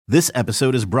This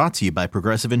episode is brought to you by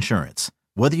Progressive Insurance.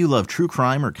 Whether you love true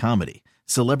crime or comedy,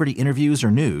 celebrity interviews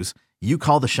or news, you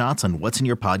call the shots on what's in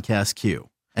your podcast queue.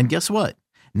 And guess what?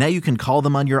 Now you can call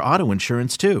them on your auto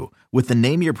insurance too with the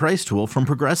Name Your Price tool from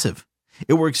Progressive.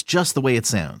 It works just the way it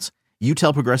sounds. You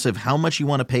tell Progressive how much you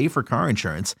want to pay for car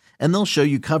insurance, and they'll show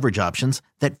you coverage options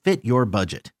that fit your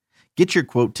budget. Get your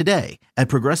quote today at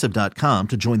Progressive.com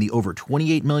to join the over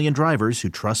 28 million drivers who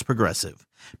trust Progressive.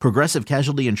 Progressive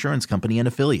Casualty Insurance Company and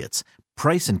Affiliates.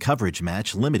 Price and coverage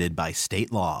match limited by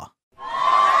state law.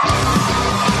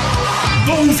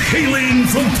 Both hailing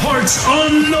from parts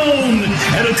unknown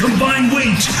at a combined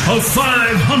weight of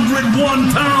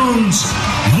 501 pounds,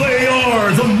 they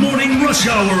are the Morning Rush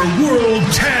Hour World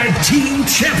Tag Team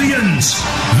Champions.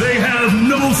 They have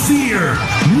no fear,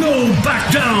 no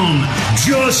back down,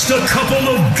 just a couple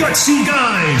of gutsy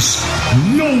guys.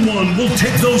 No one will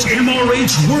take those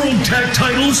MRH World Tag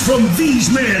titles from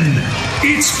these men.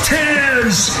 It's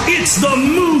Taz, it's the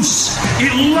Moose,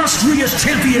 illustrious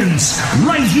champions,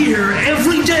 right here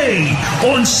every day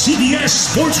on CBS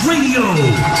Sports Radio.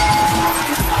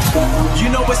 You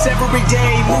know it's every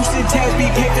day, Moose and Taz be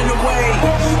paving the way.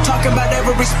 Talking about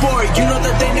every sport, you know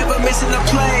that they never missing a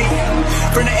play.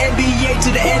 From the NBA to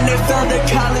the NFL, the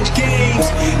college games,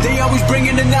 they always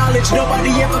bringing the knowledge,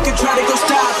 nobody ever can try to go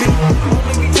stop it.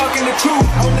 Only we talking the truth,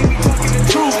 only we talking the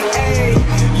truth, ayy.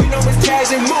 You know it's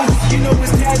Taz and Moose, you know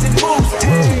it's Taz and Moose,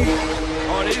 ayy.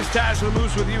 It is Taz and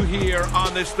Moose with you here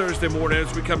on this Thursday morning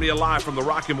as we come to you live from the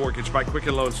Rocket Mortgage by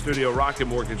Quicken Loan Studio. Rocket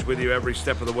Mortgage with you every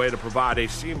step of the way to provide a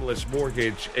seamless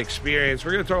mortgage experience.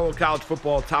 We're going to talk a little college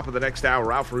football top of the next hour.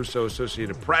 Ralph Russo,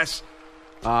 Associated Press.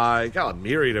 You got a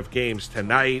myriad of games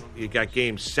tonight. You got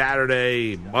games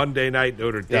Saturday, Monday night.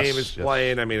 Notre Dame is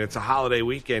playing. I mean, it's a holiday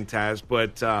weekend, Taz.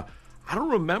 But I don't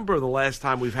remember the last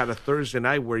time we've had a Thursday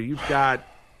night where you've got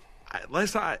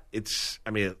last time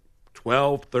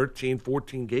 12, 13,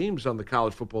 14 games on the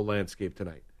college football landscape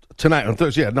tonight. Tonight on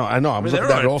Thursday, yeah. No, I know. I was looking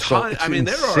at it also.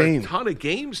 There are a ton of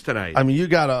games tonight. I mean, you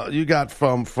got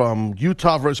from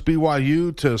Utah versus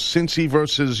BYU to Cincy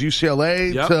versus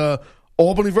UCLA to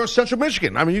Albany versus Central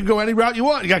Michigan. I mean, you can go any route you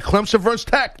want. You got Clemson versus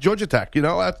Tech, Georgia Tech. You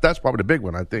know, that's probably the big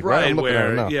one, I think. Right,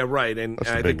 right. And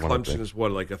I think Clemson is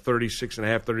like a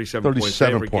 36.5, 37 point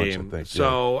favorite game. I think,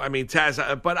 so, I mean,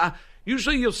 Taz, but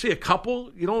usually you'll see a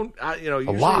couple. You don't, usually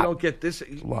you don't get this.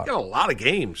 You get a lot of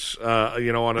games,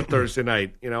 on a Thursday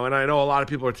night. And I know a lot of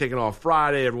people are taking off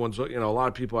Friday. Everyone's, a lot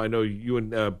of people. I know you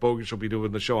and Bogus will be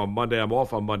doing the show on Monday. I'm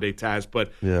off on Monday, Taz.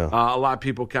 But a lot of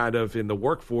people kind of in the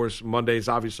workforce. Monday's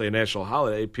obviously a national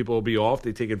holiday. People will be off.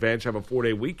 They take advantage, have a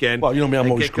 4-day weekend. Well, you know me.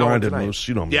 I'm always grinded, Moose.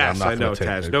 You know me. Yes, I know,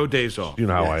 Taz. No days off. You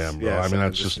know how I am, bro. I mean,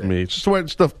 that's just me. It's just the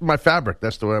way my fabric.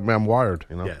 That's the way I'm wired.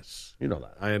 Yes, you know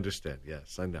that. I understand.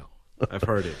 Yes, I know. I've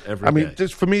heard it every day.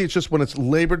 Just for me, it's just when it's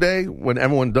Labor Day, when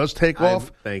everyone does take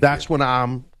off, that's when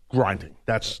I'm grinding.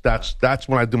 That's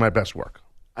when I do my best work.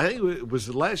 I think it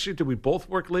was last year. Did we both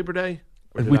work Labor Day?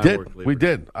 We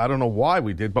did. I don't know why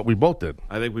we did, but we both did.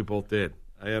 I think we both did.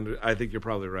 I think you're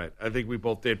probably right. I think we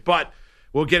both did. But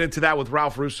we'll get into that with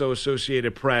Ralph Russo,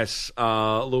 Associated Press,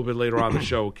 a little bit later on the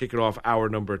show. Kick it off hour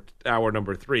number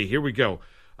 3. Here we go.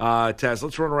 Taz,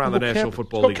 let's run around the National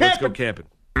Football League. Let's go camping.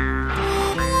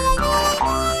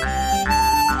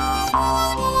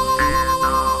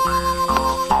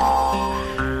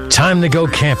 Time to go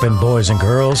camping, boys and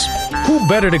girls. Who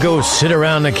better to go sit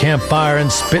around the campfire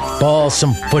and spitball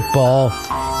some football,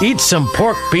 eat some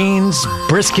pork beans,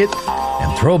 brisket,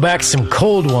 and throw back some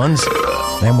cold ones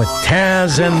than with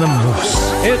Taz and the Moose.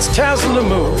 It's Taz and the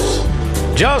Moose,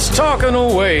 just talking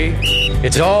away.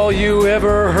 It's all you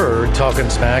ever heard,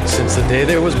 talking smack since the day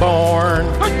they was born.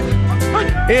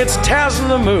 It's Taz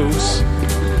and the Moose,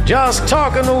 just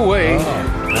talking away.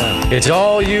 It's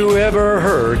all you ever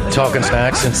heard, talking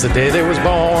smack since the day they was born.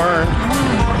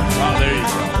 Oh, there you go.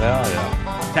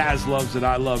 Yeah. Taz loves it.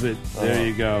 I love it. There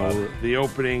you go. The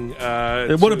opening.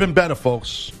 It would have been better,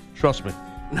 folks. Trust me.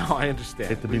 No, I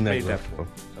understand. To be negative.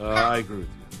 I agree with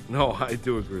you. No, I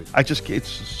do agree with you.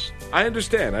 I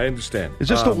understand. Is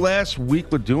this the last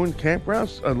week we're doing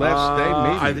campgrounds? Last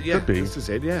day, maybe? Could be. This is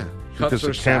it, yeah. Cuts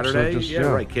are Saturday.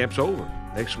 Right. Camp's over.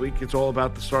 Next week, it's all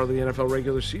about the start of the NFL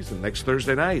regular season. Next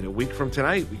Thursday night, a week from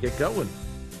tonight, we get going.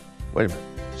 Wait a minute.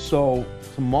 So,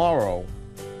 tomorrow,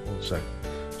 one second.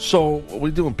 So, are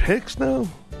we doing picks now?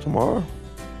 Tomorrow?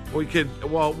 We could.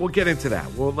 Well, we'll get into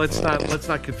that. Well, let's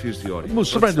not confuse the audience.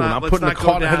 Moose, what am I doing? I'm putting the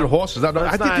cart ahead of horses. I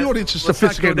think the audience is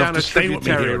sophisticated enough to stay with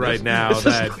me here right now.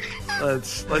 Let's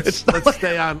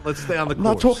stay on the course. I'm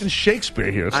not talking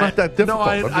Shakespeare here. It's not that difficult.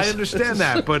 No, I understand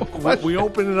that, but we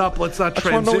open it up. Let's not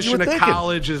transition to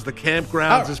college as the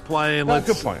campgrounds is playing.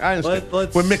 Good point. I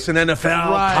understand. We're mixing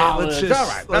NFL, college. All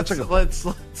right, that's a good point.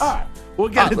 All right. We'll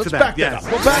get into that. Back that up.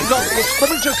 We'll back up. Let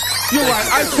me just. You're right.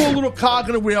 I threw a little cog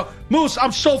in the wheel. Moose,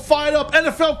 I'm so fired up.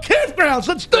 NFL campgrounds.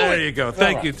 Let's do it. There you go.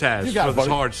 Thank you, Taz, for this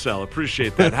hard sell.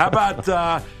 Appreciate that. How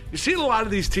about you see a lot of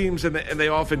these teams, and they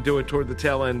often do it toward the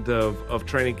tail end of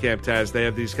training camp, Taz. They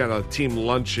have these kind of team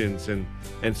luncheons and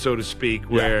so to speak,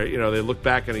 where they look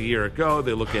back on a year ago,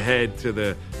 they look ahead to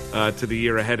the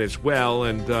year ahead as well.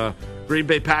 And Green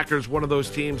Bay Packers, one of those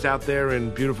teams out there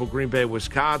in beautiful Green Bay,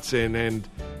 Wisconsin, and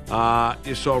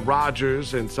you saw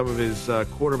Rodgers and some of his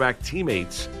quarterback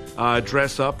teammates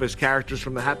dress up as characters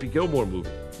from the Happy Gilmore movie.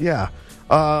 Yeah,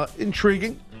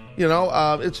 intriguing.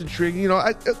 It's intriguing.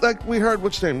 Like we heard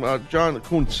what's his name, John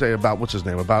Kuhn say about what's his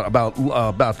name about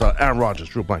Aaron Rodgers,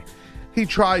 Drew Blank. He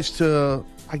tries to,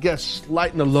 I guess,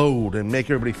 lighten the load and make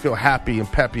everybody feel happy and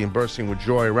peppy and bursting with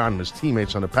joy around his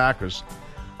teammates on the Packers.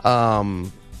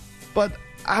 But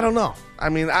I don't know. I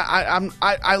mean,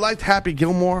 I liked Happy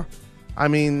Gilmore. I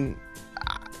mean,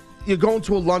 you're going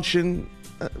to a luncheon.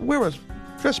 Wear a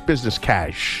dress business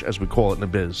cash, as we call it in the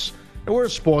biz, and wear a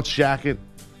sports jacket.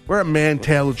 Wear a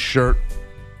man-tailored shirt.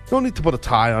 You don't need to put a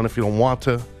tie on if you don't want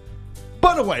to.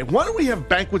 By the way, why don't we have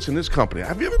banquets in this company?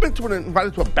 Have you ever been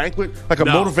invited to a banquet, like a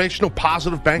motivational,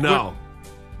 positive banquet? No.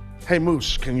 Hey,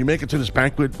 Moose, can you make it to this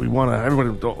banquet? We want to, everybody,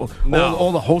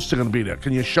 all the hosts are going to be there.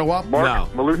 Can you show up? No.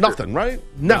 Nothing, right?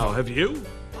 Never. No. Have you?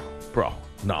 Bro,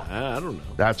 no. I don't know.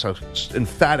 That's an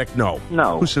emphatic no.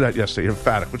 No. Who said that yesterday?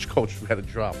 Emphatic. Which coach we had to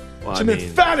drop? Well, it's an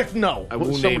emphatic no. I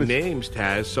won't name names,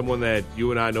 Taz. Someone that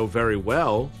you and I know very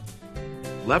well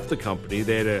left the company.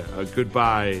 They had a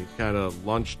goodbye kind of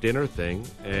lunch dinner thing,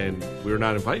 and we were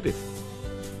not invited.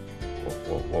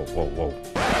 Whoa.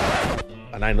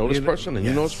 And I know this person, and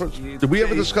you know this person. Did we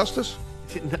ever discuss this?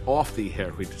 Off the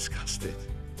air, we discussed it.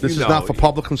 This is not for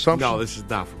public consumption? No, this is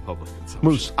not for public consumption.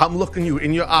 Moose, I'm looking you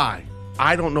in your eye.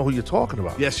 I don't know who you're talking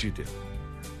about. Yes, you do.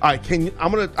 All right,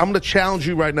 I'm gonna challenge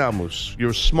you right now, Moose.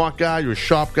 You're a smart guy. You're a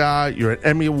sharp guy. You're an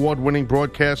Emmy Award-winning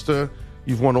broadcaster.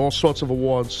 You've won all sorts of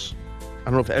awards. I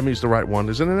don't know if Emmy's the right one.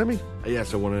 Is it an Emmy?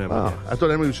 Yes, I won an Emmy. Oh, yes. I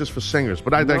thought Emmy was just for singers,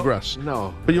 but I digress.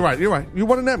 No. But you're right. You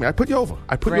won an Emmy. I put you over.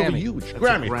 I put you over huge.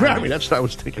 Grammy. That's what I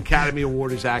was thinking. Academy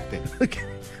Award is acting.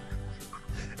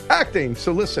 Acting.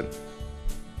 So listen,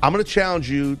 I'm going to challenge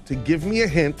you to give me a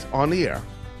hint on the air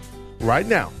right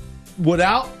now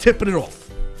without tipping it off.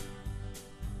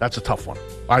 That's a tough one.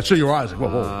 All right, so your eyes.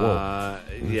 Whoa.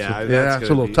 Yeah, that's a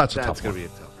tough one. That's going to be a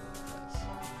tough one.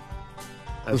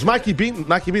 Does Mikey B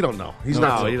don't know? He's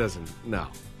not. No, he doesn't. No.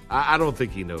 I don't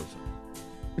think he knows.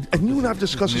 And you and I have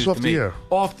discussed this off the air.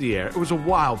 Off the air. It was a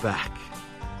while back.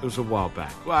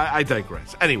 Well, I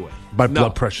digress. Anyway. My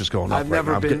blood pressure's going up right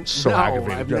now. I'm getting so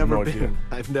aggravated. I've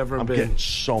never been. I'm getting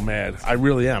so mad. I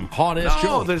really am.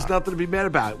 No, there's nothing to be mad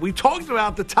about. We talked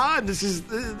about the time. This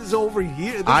is over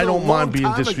here. I don't mind being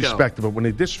disrespected, but when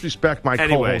they disrespect my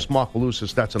co-host, Mark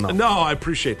Malusis, that's enough. No, I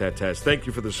appreciate that, Taz. Thank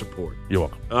you for the support. You're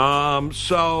welcome.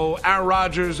 So Aaron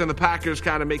Rodgers and the Packers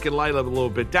kind of making light of it a little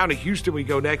bit. Down to Houston we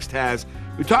go next, Taz.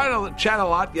 We chatted a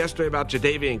lot yesterday about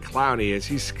Jadeveon Clowney as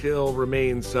he still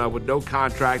remains with no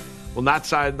contract. Will not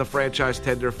sign the franchise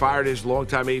tender. Fired his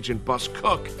longtime agent, Bus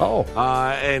Cook.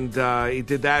 And he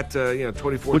did that,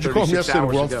 24, Would you call him 36 yesterday hours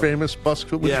the world ago. famous Bus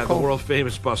Cook? Yeah, the world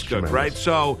famous Bus Cook, right?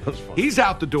 So he's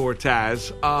out the door,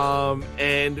 Taz.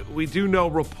 And we do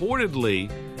know reportedly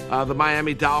the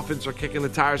Miami Dolphins are kicking the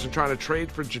tires and trying to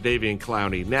trade for Jadeveon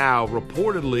Clowney. Now,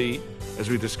 reportedly, as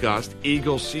we discussed,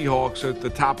 Eagles, Seahawks are at the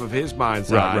top of his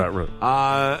mind's eye. Right.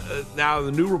 Now,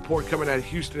 the new report coming out of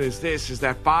Houston is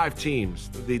that 5 teams,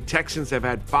 the Texans have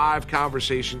had 5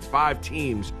 conversations, 5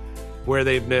 teams where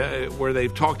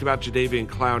they've talked about Jadeveon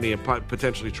Clowney and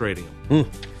potentially trading him.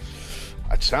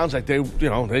 It sounds like they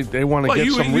want to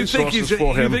get some resources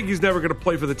for him. You think he's never going to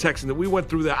play for the Texans? That we went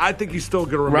through that. I think he's still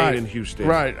going to remain in Houston.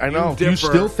 Right, I know. You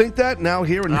still think that now?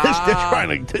 Here and this, they're trying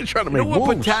to make moves.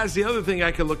 But Taz, the other thing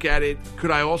I could look at it.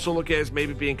 Could I also look at it as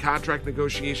maybe being contract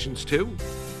negotiations too?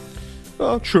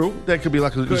 Oh, true. That could be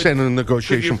like you're saying in a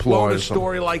negotiation clause. Could you float a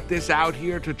story like this out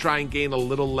here to try and gain a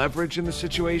little leverage in the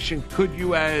situation? Could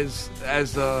you, as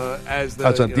the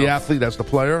athlete, as the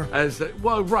player,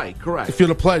 right, correct. If you're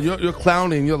the player, you're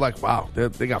clowning. You're like, wow,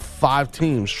 they got 5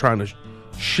 teams trying to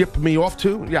ship me off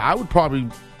to. Yeah, I would probably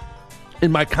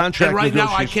in my contract. And right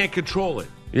now, I can't control it.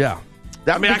 Yeah.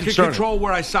 I mean, I can control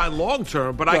where I sign long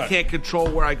term, but I can't control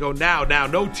where I go now. Now,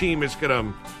 no team's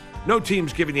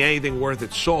giving you anything worth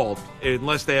its salt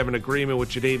unless they have an agreement with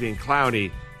Jadeveon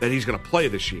Clowney that he's going to play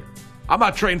this year. I'm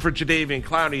not trading for Jadeveon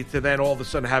Clowney to then all of a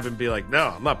sudden have him be like,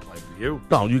 no, I'm not playing for you.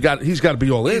 No, he's got to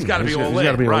be all in. He's got to be all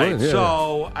in, right? Yeah.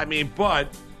 So, I mean, but,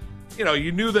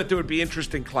 you knew that there would be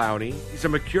interest in Clowney. He's a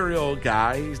mercurial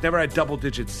guy. He's never had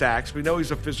double-digit sacks. We know he's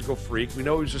a physical freak. We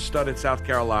know he's a stud in South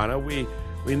Carolina. We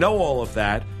know all of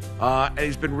that. And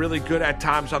he's been really good at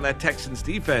times on that Texans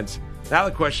defense. Now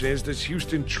the question is, does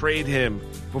Houston trade him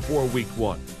before week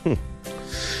 1?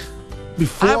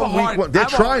 Before week 1. They're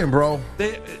trying, bro.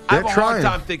 I have a hard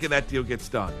time thinking that deal gets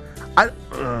done.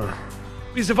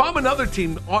 Because if I'm another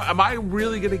team, am I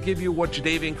really going to give you what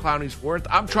Jadeveon Clowney's worth?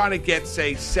 I'm trying to get,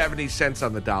 say, 70 cents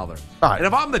on the dollar. Right. And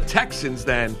if I'm the Texans,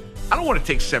 then I don't want to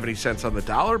take 70 cents on the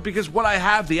dollar because what I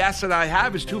have, the asset I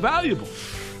have, is too valuable.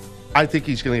 I think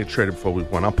he's going to get traded before week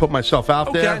 1. I'll put myself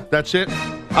out there. That's it.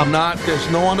 I'm not.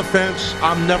 There's no on the fence.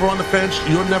 I'm never on the fence.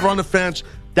 You're never on the fence.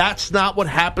 That's not what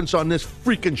happens on this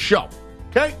freaking show.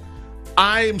 Okay?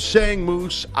 I am saying,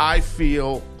 Moose, I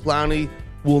feel Clowney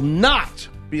will not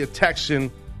be a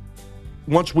Texan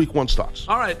once week 1 starts.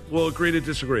 All right. We'll agree to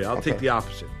disagree. I'll take the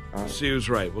opposite. We'll see who's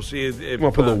right. We'll see if you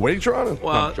want to put a little wager on it?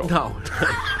 Well, no.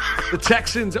 The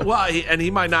Texans, and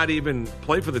he might not even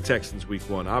play for the Texans week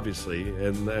 1, obviously.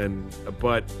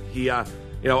 But he, I'm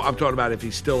talking about if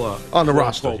he's still on the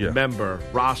roster,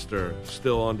 roster,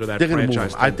 still under that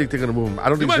franchise. I think they're going to move him. I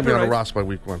don't think he's going to be on the roster by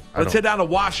week 1. Let's head down to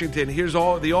Washington. Here's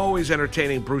the always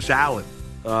entertaining Bruce Allen.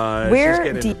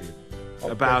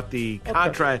 About the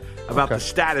contract, about the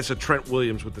status of Trent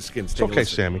Williams with the Skins. It's okay,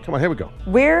 Sammy. Come on, here we go.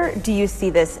 Where do you see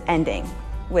this ending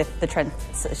with the Trent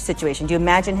situation? Do you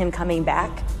imagine him coming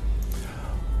back?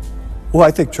 Well, I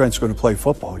think Trent's going to play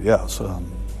football, yes.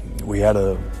 We had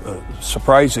a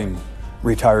surprising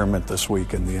retirement this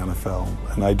week in the NFL,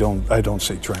 and I don't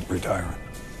see Trent retiring.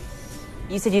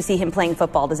 You said you see him playing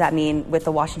football. Does that mean with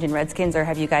the Washington Redskins, or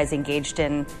have you guys engaged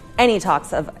in any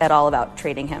talks at all about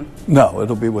trading him? No,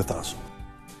 it'll be with us.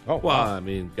 Oh, well, I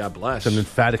mean, God bless. It's an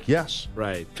emphatic yes.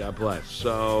 Right, God bless.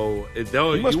 So,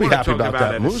 you must be happy about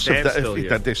that, Moose.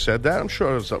 That they said that, I'm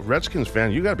sure as a Redskins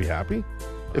fan, you got to be happy.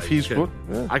 If he's good,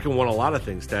 I can want a lot of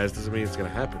things, Taz. Doesn't mean it's going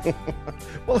to happen.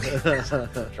 Well,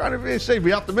 trying to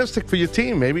be optimistic for your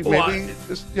team. Maybe just,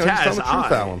 Taz, he's telling the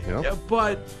truth, Alan. Yeah,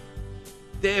 but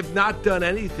they have not done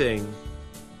anything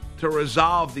to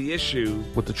resolve the issue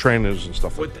with the trainers and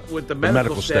stuff with the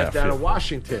medical staff down in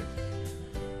Washington.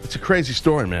 It's a crazy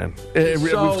story, man.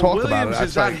 We've talked Williams about it.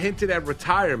 has not hinted at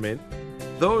retirement.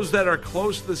 Those that are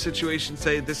close to the situation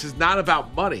say this is not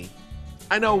about money.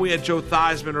 I know we had Joe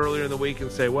Theismann earlier in the week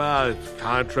and say, well, it's a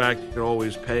contract. You can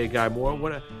always pay a guy more.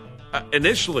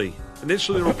 Initially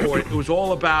the report, it was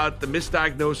all about the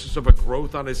misdiagnosis of a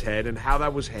growth on his head and how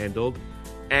that was handled.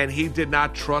 And he did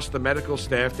not trust the medical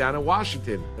staff down in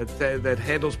Washington that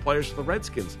handles players for the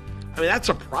Redskins. I mean, that's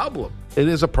a problem. It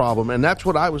is a problem, and that's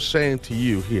what I was saying to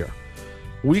you here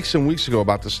weeks and weeks ago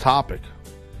about this topic.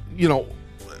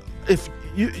 If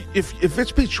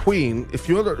it's between if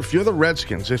you're the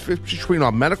Redskins, if it's between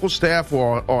our medical staff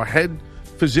or head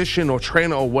physician or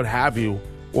trainer or what have you,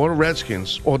 or the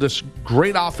Redskins or this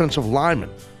great offensive lineman,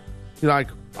 you're like,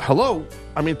 hello.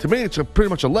 I mean, to me, it's pretty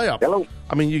much a layup. Hello.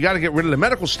 I mean, you got to get rid of the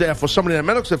medical staff or somebody in the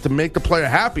medical staff to make the player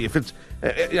happy. If it's,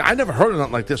 I never heard of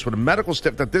nothing like this with a medical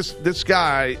staff. That this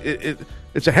guy,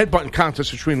 it's a headbutting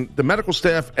contest between the medical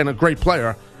staff and a great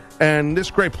player, and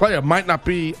this great player might not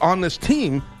be on this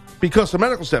team because of the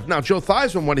medical staff. Now, Joe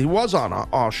Theismann, when he was on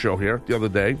our show here the other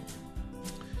day,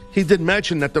 he did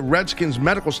mention that the Redskins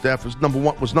medical staff was number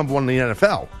one in the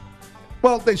NFL.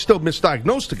 Well, they still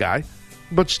misdiagnosed the guy.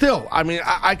 But still, I mean,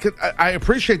 I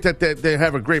appreciate that they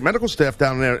have a great medical staff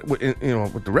down there,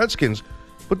 with the Redskins.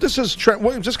 But this is Trent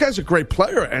Williams. This guy's a great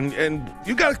player, and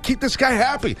you got to keep this guy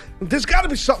happy. There's got to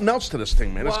be something else to this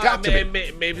thing, man. It's got to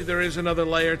be. Maybe there is another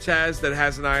layer, Taz, that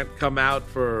hasn't come out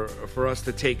for us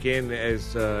to take in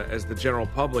as the general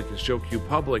public, as Joe Q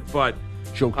public. But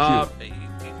Joe Q.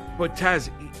 But Taz,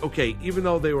 okay, even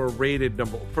though they were rated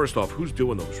first off, who's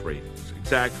doing those ratings?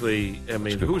 Exactly. I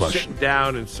mean, who's sitting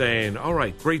down and saying, all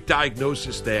right, great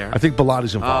diagnosis there. I think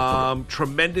Bilotti's involved.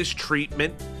 Tremendous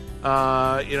treatment. He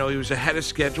was ahead of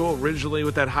schedule originally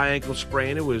with that high ankle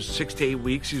sprain. It was 6 to 8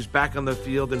 weeks. He was back on the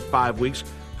field in 5 weeks.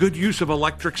 Good use of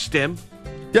electric stim.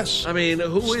 Yes. I mean,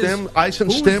 ice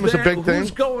and stim is a big thing.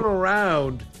 Who's going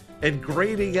around and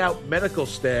grading out medical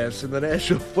staffs in the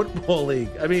National Football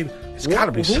League? I mean, it's got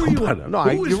to be somebody.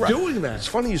 Who is doing that? It's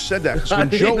funny you said that, because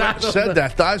when Joe said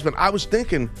that, Theismann, I was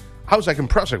like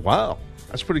impressed. Like, wow,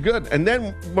 that's pretty good. And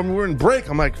then when we were in break,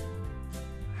 I'm like,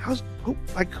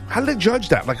 how did they judge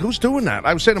that? Like, who's doing that?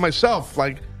 I was saying to myself,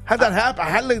 like, how'd that happen?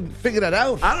 How did they figure that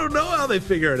out? I don't know how they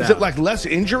figure it out. Is it like less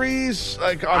injuries?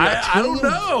 Like on that I team?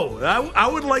 don't know. I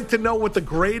would like to know what the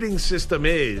grading system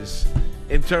is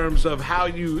in terms of how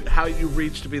you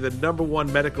reach to be the number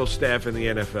one medical staff in the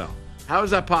NFL. How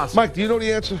is that possible? Mike, do you know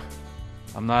the answer?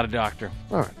 I'm not a doctor.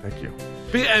 All right, thank you.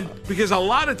 Because a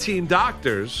lot of team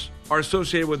doctors are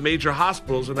associated with major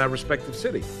hospitals in that respective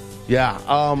city. Yeah,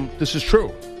 this is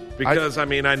true. Because I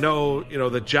know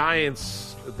the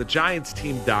Giants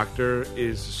team doctor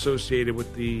is associated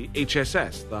with the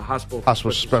HSS, the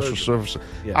Hospital Special Services.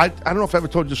 Yeah. I don't know if I ever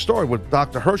told you the story with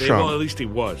Dr. Hershon. Well, at least he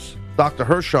was. Dr.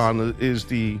 Hershon is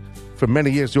for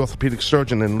many years, the orthopedic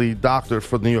surgeon and lead doctor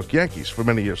for the New York Yankees for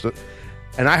many years.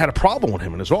 And I had a problem with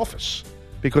him in his office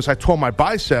because I tore my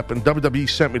bicep, and WWE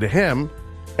sent me to him,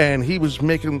 and he was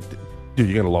making... Dude,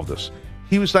 you're going to love this.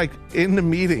 He was, like, in the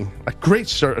meeting, a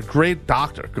great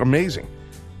doctor, amazing.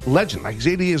 Legend. Like, he's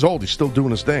 80 years old. He's still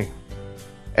doing his thing.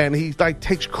 And he, like,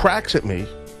 takes cracks at me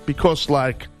because,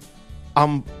 like,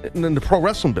 I'm in the pro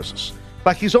wrestling business.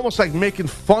 Like, he's almost, like, making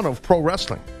fun of pro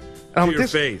wrestling. To your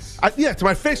face. To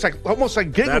my face, like almost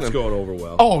like giggling. That's going over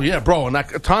well. Oh yeah, bro. And at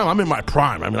the time, I'm in my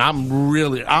prime. I mean,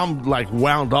 I'm like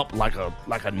wound up like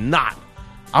a knot.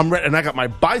 I'm ready, and I got my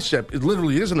bicep. It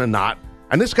literally isn't a knot.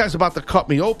 And this guy's about to cut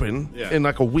me open in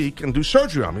like a week and do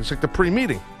surgery on me. It's like the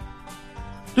pre-meeting.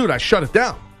 Dude, I shut it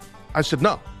down. I said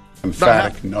no.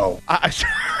 Emphatic no. I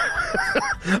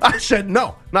said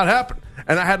no, not happening.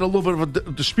 And I had a little bit of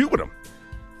a dispute with him.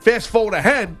 Fast forward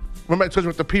ahead. Remember I told you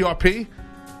with the PRP?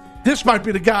 This might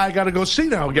be the guy I got to go see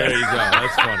now again. There you go.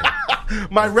 That's funny.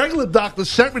 My regular doctor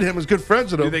sent me to him as good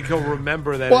friends with him. Do you think he'll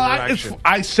remember that interaction?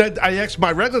 I asked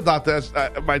my regular doctor,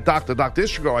 my doctor, Dr.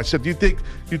 Istrigo, I said, do you think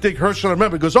Hersh will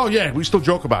remember? He goes, oh, yeah, we still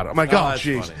joke about it. I'm like,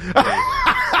 jeez.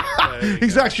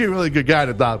 He's actually a really good guy,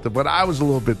 the doctor, but I was a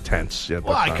little bit tense.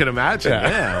 I can imagine.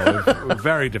 Yeah. We're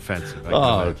very defensive.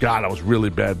 God, I was really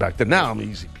bad back then. Now I'm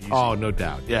easy peasy. Oh, no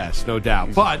doubt. Yes, no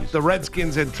doubt. But the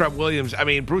Redskins and Trent Williams, I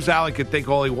mean, Bruce Allen could think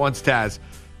all he wants, Taz,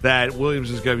 that Williams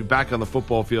is going to be back on the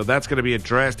football field. That's going to be a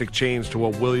drastic change to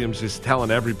what Williams is telling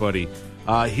everybody.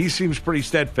 He seems pretty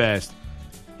steadfast.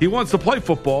 He wants to play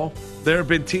football. There have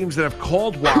been teams that have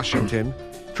called Washington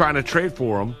trying to trade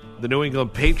for him. The New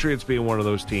England Patriots being one of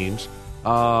those teams.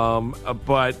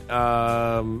 But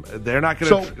they're not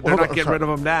going to. They're not getting rid of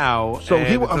him now. So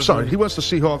he wants the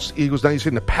Seahawks, Eagles. Now he's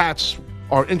saying the Pats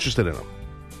are interested in him.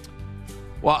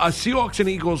 Well, Seahawks and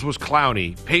Eagles was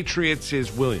Clowney. Patriots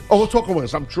is Williams. Oh, we're talking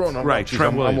Williams. I'm drawing on right.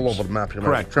 Trent Williams. I'm all over the map here.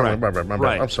 Correct.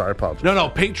 Right. I'm sorry. I apologize. No.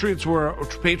 Patriots. They were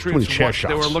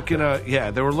looking.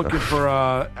 They were looking for.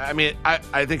 I mean,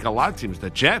 I think a lot of teams.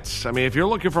 The Jets. I mean, if you're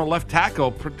looking for a left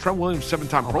tackle, Trent Williams,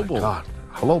 7-time Pro Bowl. God.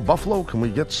 Hello, Buffalo. Can we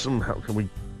get some? Can we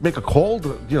make a call to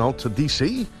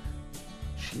DC?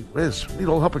 Gee whiz, we need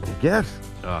all the help we can get.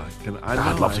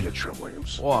 I'd love to get Trent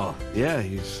Williams. Well, yeah,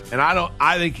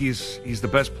 I think he's the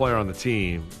best player on the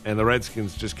team, and the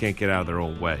Redskins just can't get out of their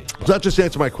own way. So that just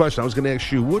answered my question. I was going to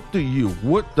ask you,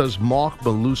 what does Mark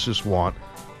Malusis want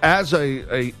as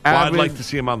a I'd like to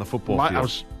see him on the football field. I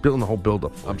was building the whole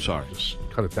build-up. I'm sorry. Just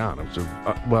cut it down.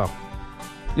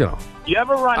 You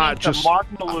ever run into Mark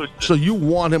Malusis? So you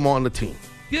want him on the team?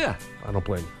 Yeah. I don't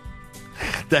blame you.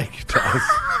 Thank you, Thomas.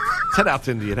 Head out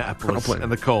to Indianapolis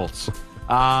and the Colts.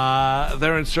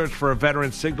 They're in search for a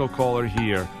veteran signal caller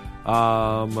here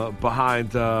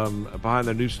behind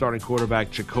their new starting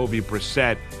quarterback, Jacoby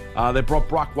Brissett. They brought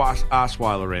Brock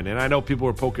Osweiler in, and I know people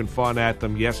were poking fun at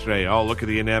them yesterday. Oh, look at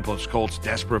the Indianapolis Colts,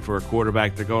 desperate for a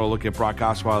quarterback. They're going to look at Brock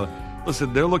Osweiler.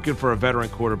 Listen, they're looking for a veteran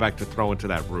quarterback to throw into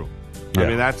that room. Yeah. I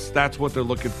mean, that's what they're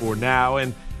looking for now.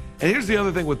 And here's the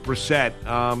other thing with Brissett,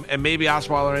 and maybe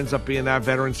Osweiler ends up being that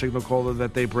veteran signal caller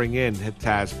that they bring in,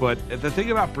 Taz. But the thing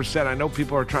about Brissett, I know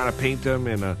people are trying to paint him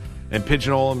and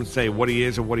pigeonhole him and say what he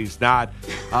is and what he's not.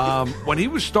 When he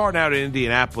was starting out in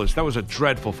Indianapolis, that was a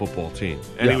dreadful football team.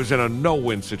 And he was in a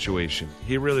no-win situation.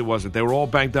 He really wasn't. They were all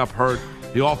banged up, hurt.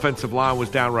 The offensive line was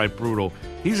downright brutal.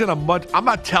 I'm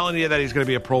not telling you that he's going to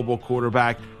be a Pro Bowl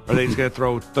quarterback or that he's going to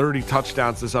throw 30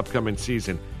 touchdowns this upcoming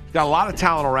season. He's got a lot of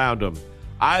talent around him.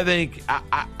 I think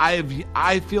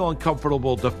I feel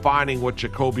uncomfortable defining what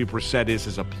Jacoby Brissett is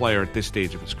as a player at this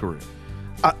stage of his career.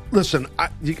 Listen,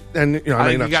 you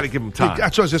got to give him time.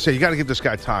 That's what I was going to say. You got to give this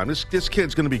guy time. This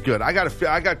kid's going to be good. I got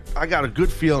a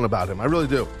good feeling about him. I really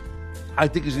do. I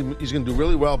think he's going to do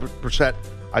really well. Brissett,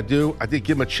 I do. I think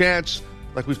give him a chance.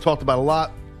 Like we've talked about a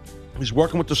lot. He's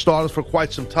working with the starters for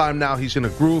quite some time now. He's in a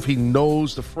groove. He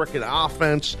knows the frickin'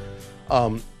 offense.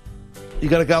 You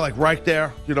got a guy like Reich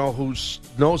there, who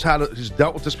knows how to. He's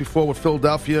dealt with this before with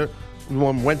Philadelphia.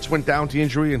 when Wentz went down to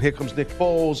injury, and here comes Nick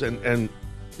Foles, and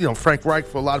Frank Reich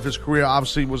for a lot of his career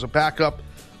obviously was a backup.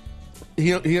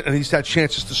 And he's had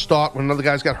chances to start when other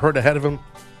guys got hurt ahead of him.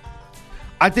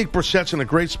 I think Brissett's in a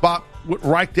great spot with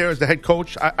Reich there as the head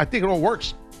coach. I think it all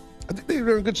works. I think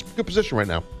they're in a good position right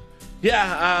now.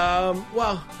 Yeah,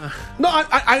 no,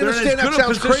 I understand that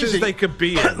sounds crazy. They could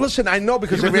be in. Listen, I know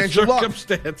because of Andrew Luck.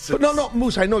 But no,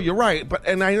 Moose, I know you're right.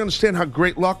 And I understand how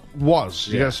great Luck was.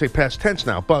 You got to say past tense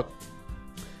now. But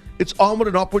it's onward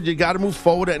and upward. You got to move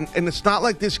forward. And it's not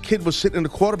like this kid was sitting in the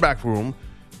quarterback room,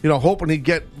 hoping he'd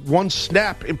get one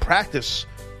snap in practice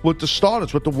with the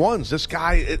starters, with the ones. This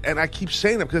guy, and I keep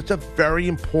saying that because it's a very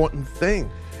important thing.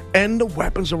 And the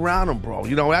weapons around him, bro.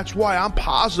 That's why I'm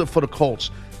positive for the Colts.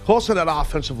 Close to that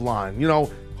offensive line,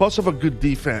 close of a good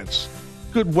defense,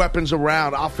 good weapons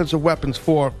around, offensive weapons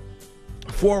for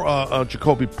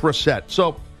Jacoby Brissett.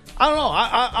 So I don't know.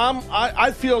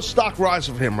 I feel stock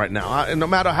rising for him right now. And no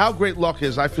matter how great Luck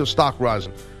is, I feel stock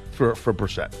rising for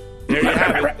Brissett. There you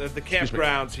have it. The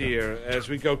campgrounds here as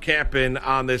we go camping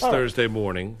on this Thursday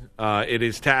morning. It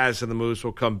is Taz and the Moose.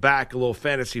 We'll come back. A little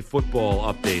fantasy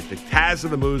football update. The Taz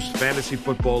and the Moose Fantasy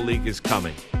Football League is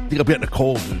coming. I think I'll be getting a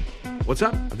cold, dude. What's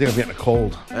up? I think I'm getting a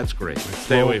cold. That's great.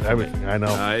 Stay away from everything. I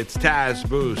know. It's Taz,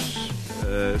 Moose,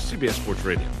 CBS Sports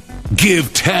Radio. Give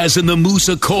Taz and the Moose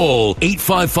a call.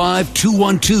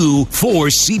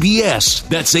 855-212-4CBS.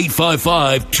 That's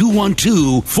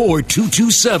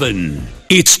 855-212-4227.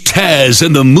 It's Taz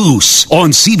and the Moose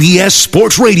on CBS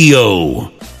Sports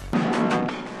Radio.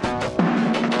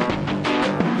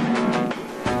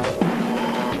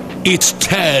 It's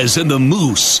Taz and the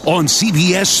Moose on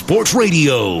CBS Sports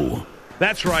Radio.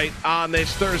 That's right. On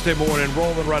this Thursday morning,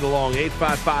 rolling right along,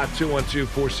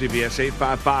 855-212-4CBS,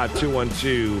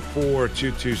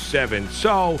 855-212-4227.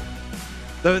 So,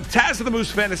 the Taz and the Moose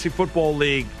Fantasy Football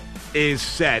League is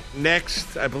set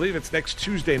next. I believe it's next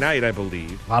Tuesday night. A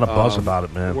lot of buzz about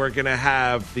it, man. We're going to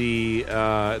have the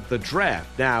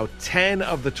draft. Now, 10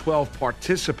 of the 12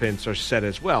 participants are set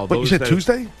as well. But you said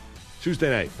Tuesday? Tuesday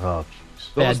night. Oh,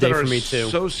 those that are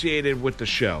associated with the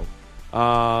show. 10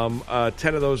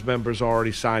 of those members are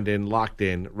already signed in, locked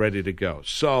in, ready to go.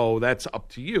 So that's up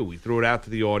to you. We threw it out to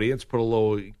the audience, put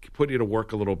you to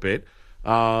work a little bit.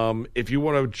 If you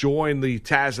want to join the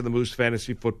Taz and the Moose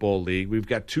Fantasy Football League, we've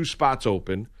got 2 spots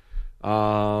open.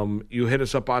 You hit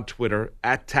us up on Twitter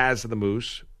at Taz and the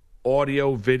Moose,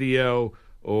 audio, video,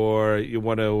 or you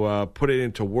want to put it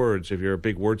into words if you're a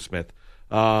big wordsmith.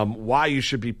 Why you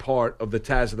should be part of the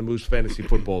Taz and the Moose Fantasy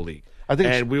Football League.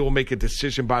 And we will make a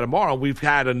decision by tomorrow. We've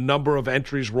had a number of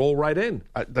entries roll right in.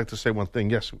 I'd like to say one thing.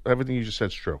 Yes, everything you just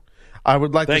said is true. I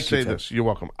would like to say this. You're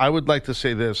welcome. I would like to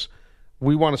say this.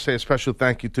 We want to say a special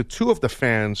thank you to 2 of the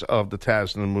fans of the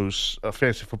Taz and the Moose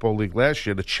Fantasy Football League last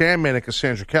year, the Chan Man and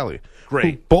Cassandra Kelly. Great.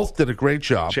 Who both did a great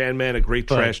job. Chan Man, a great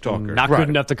trash talker. Not good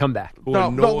enough to come back.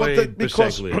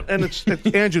 Because it's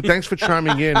Andrew, thanks for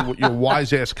chiming in with your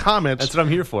wise-ass comments. That's what I'm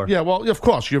here for. Yeah, well, of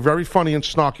course. You're very funny and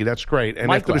snarky. That's great.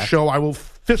 And after the show, I will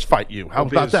fist fight you. How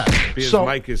about that? Because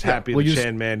Mike is happy that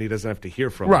Chan Man, he doesn't have to hear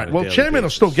from him. Right. Well, Chan Man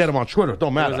will still get him on Twitter.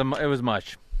 Don't matter. It was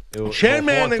much. Chan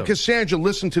Man and Cassandra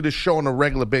listen to this show on a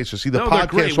regular basis, either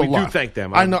podcast or live. We do thank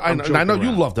them. I know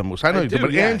you love them, Moose. I know you do,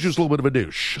 but Andrew's a little bit of a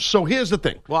douche. So here's the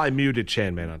thing. Well, I muted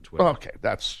Chan Man on Twitter. Okay,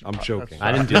 I'm joking.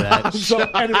 I didn't do that. So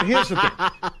anyway, here's the thing.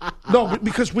 No,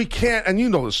 because we can't, and you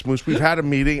know this, Moose. We've had a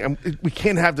meeting, and we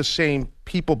can't have the same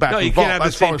people back. No, you involved, can't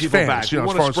have the same people fans, back. You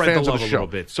want to spread the love a little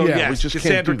bit. So yes,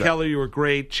 Cassandra Kelly, you were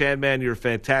great. Chan Man, you're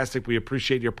fantastic. We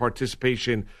appreciate your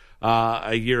participation.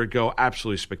 A year ago,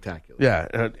 absolutely spectacular.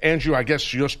 Yeah, Andrew, I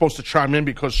guess you're supposed to chime in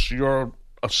because you're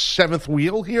a 7th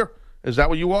wheel here. Is that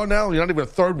what you are now? You're not even a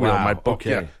 3rd wheel in my book.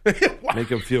 Okay. Yeah. Make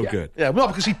him feel good. Yeah, well,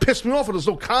 because he pissed me off with his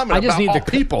little comment about our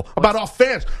people, about our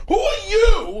fans. Who are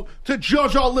you to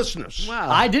judge our listeners?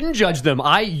 Wow. I didn't judge them.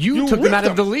 You took them out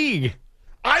of the league.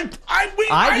 I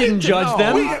didn't judge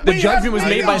them. The judgment was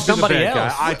made by somebody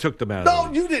else. I took them out.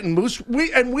 No, you didn't, Moose.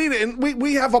 We didn't.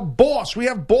 We have a boss. We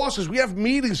have bosses. We have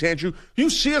meetings, Andrew.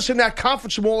 You see us in that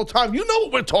conference room all the time. You know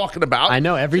what we're talking about. I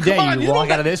know. Every day you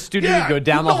walk out of this studio, you go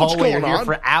down the hallway, you're here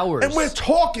for hours. And we're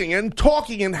talking and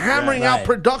hammering out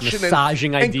production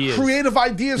massaging ideas. And creative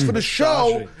ideas for the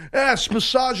show. Yes,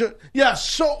 massaging. Yes,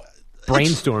 so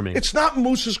brainstorming. It's not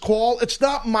Moose's call. It's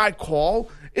not my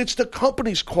call. It's the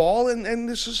company's call, and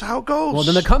this is how it goes. Well,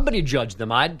 then the company judged them,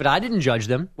 but I didn't judge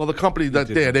them. Well, the company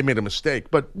they made a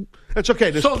mistake, but it's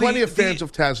okay. There's plenty of fans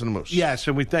of Taz and the Moose. Yes,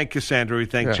 and we thank Cassandra, we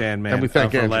thank Chan Man, and we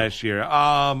thank for last year.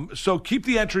 So keep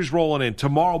the entries rolling in.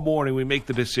 Tomorrow morning we make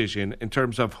the decision in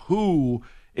terms of who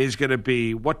is going to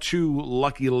be what 2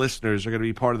 lucky listeners are going to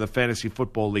be part of the Fantasy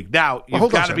Football League. Now,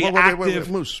 you've got to be active. Wait,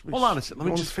 Moose. Hold on a second.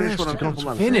 Let me just finish what I'm going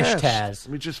to finish, Taz.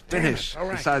 Let me just finish. All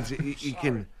right. Besides, you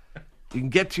can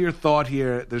get to your thought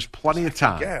here. There's plenty of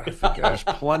time. There's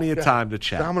plenty of time to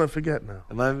chat. I'm going to forget now.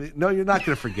 No, you're not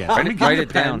going to forget. Write it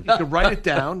down. You can write it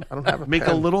down. I don't have a Make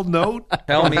pen. a little note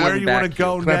Tell of me where you want to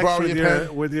go Can I next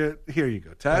borrow with your pen? Here you go,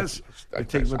 Taz. I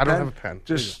don't have a pen.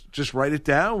 Just write it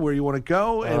down where you want to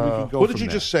go, and we can go. What did from you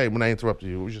there. just say when I interrupted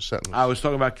you? What was your sentence? I was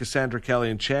talking about Cassandra Kelly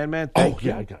and Chan Man. I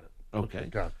got it. Okay.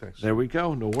 God, thanks. There we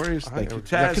go. No worries. Thank you,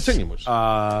 Taz. Yeah, continue, Moose.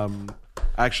 I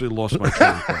actually lost my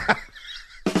train of thought.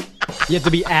 You have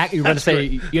to be You're going to say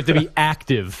you have to be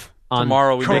active.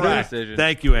 Tomorrow we make a Correct. decision.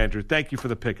 Thank you, Andrew. Thank you for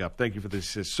the pickup. Thank you for the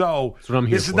assist. So That's what I'm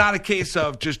here this is for. not a case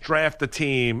of just draft the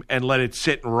team and let it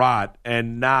sit and rot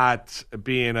and not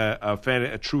being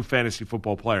a true fantasy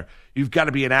football player. You've got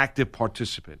to be an active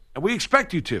participant, and we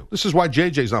expect you to. This is why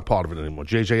JJ's not part of it anymore.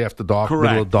 JJ after dark,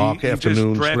 Correct. middle of dark, he afternoons,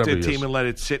 just whatever drafted he a team is. and let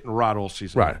it sit and rot all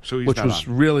season. Right, So he's which not was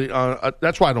on. really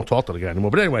that's why I don't talk to the guy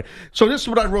anymore. But anyway, so this is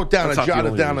what I wrote down. That's I not the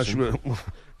jotted only down as you reason. were.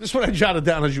 This is what I jotted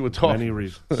down as you were talking. Many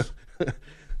reasons.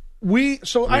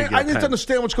 I didn't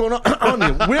understand what's going on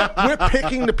here. We're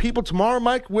picking the people tomorrow,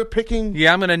 Mike. We're picking.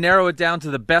 Yeah, I'm going to narrow it down to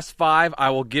the best 5.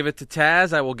 I will give it to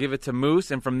Taz. I will give it to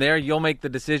Moose. And from there, you'll make the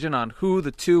decision on who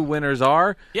the 2 winners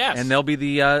are. Yes. And they'll be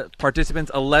the participants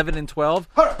 11 and 12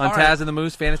 on Taz and the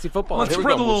Moose Fantasy Football. Let's Here we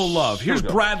spread a go, little Moose. love. Here Here's we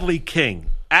go. Bradley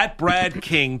King at Brad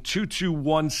King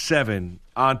 2217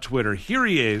 on Twitter. Here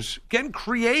he is getting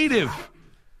creative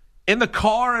in the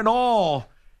car and all.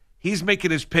 He's making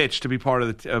his pitch to be part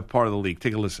of the league.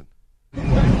 Take a listen.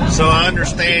 So I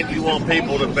understand you want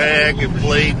people to beg and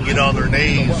plead and get on their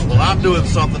knees. Well, I'm doing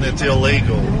something that's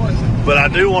illegal, but I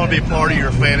do want to be part of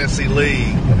your fantasy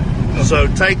league. So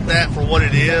take that for what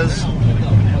it is.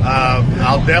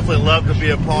 I'll definitely love to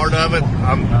be a part of it.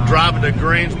 I'm driving to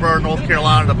Greensboro, North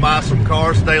Carolina to buy some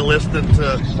cars. Stay listening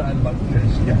to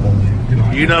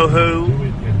you know who.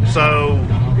 So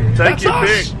take your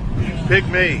pick. Pick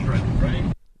me.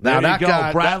 Now There you that go.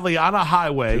 guy, Bradley, on a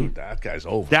highway. Dude, that guy's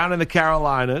over. Down in the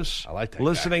Carolinas. I like that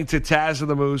listening to Taz and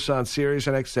the Moose on Sirius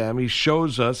and XM. He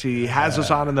shows us. He has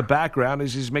us on in the background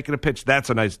as he's making a pitch.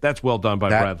 That's well done by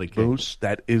Bradley King. Moose,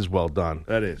 that is well done.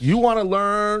 That is. You want to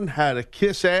learn how to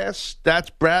kiss ass?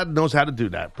 That's Brad knows how to do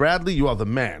that. Bradley, you are the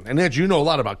man. And Ed, you know a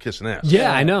lot about kissing ass.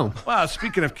 Yeah, I know. Well,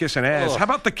 speaking of kissing ass, how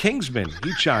about the Kingsman?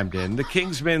 He chimed in. The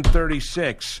Kingsman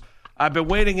 36. I've been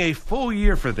waiting a full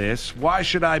year for this. Why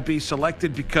should I be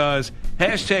selected? Because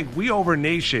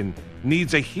 #WeOverNation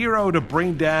needs a hero to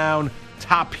bring down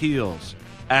top heels.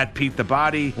 At Pete the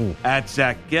Body, at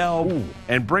Zach Gelb,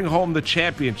 and bring home the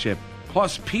championship.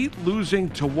 Plus, Pete losing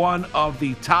to one of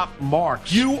the top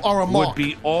marks. You are a mark. Would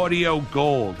be audio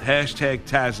gold.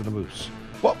 #Taz and the Moose.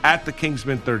 Well, at the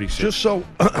Kingsman 36. Just so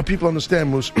people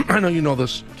understand, Moose, I know you know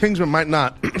this. Kingsman might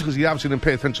not, because he obviously didn't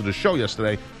pay attention to the show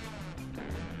yesterday.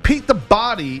 Pete the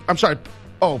Body, I'm sorry,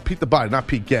 Pete the Body, not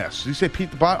Pete Guess. Did you say Pete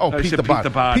the Body? Oh, No, he Pete said the Pete Body. the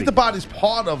Body. Pete the Body's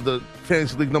part of the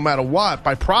Fantasy League no matter what,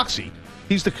 by proxy.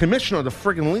 He's the commissioner of the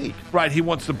friggin' league. Right, he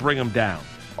wants to bring him down.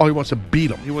 Oh, he wants to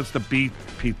beat him. He wants to beat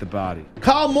Pete the Body.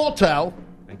 Kyle Mortel,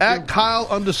 at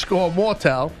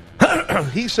Kyle_Mortel,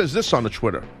 he says this on the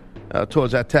Twitter,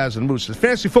 towards that Taz and Moose.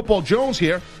 Fantasy Football Jones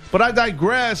here, but I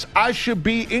digress. I should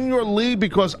be in your league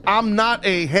because I'm not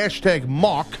a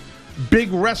 #Mark.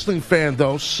 Big wrestling fan,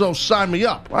 though, so sign me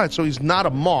up. All right, so he's not a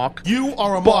mark. You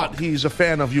are a mark. But he's a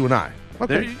fan of you and I.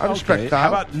 Okay, I respect Kyle. How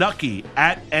about Nucky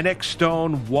at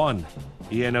NXStone1?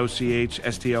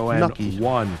 ENOCHSTON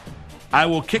 1. I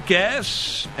will kick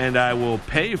ass, and I will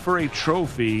pay for a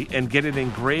trophy and get it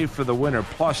engraved for the winner.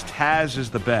 Plus, Taz is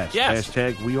the best. Yes.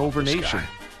 #WeOverNation.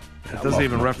 It doesn't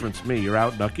even reference me. You're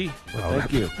out, Nucky?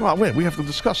 Thank you. Well, wait, we have to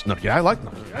discuss Nucky. I like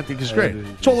Nucky. I think he's great.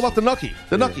 It's all about the Nucky.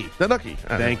 The Nucky.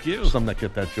 Thank you. Some that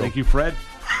get that joke. Thank you, Fred.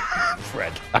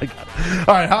 Fred. I got it.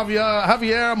 All right,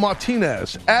 Javier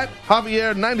Martinez at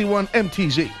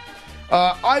Javier91MTZ.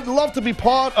 I'd love to be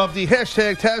part of the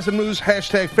 #Taz and Moose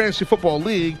 #Fantasy Football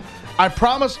League. I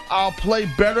promise I'll play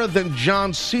better than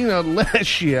John Cena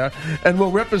last year and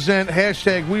will represent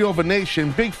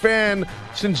 #WeOverNation. Big fan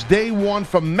since day one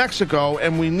from Mexico,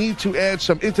 and we need to add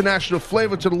some international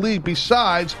flavor to the league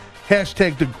besides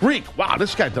 #the Greek. Wow,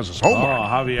 this guy does his homework. Oh,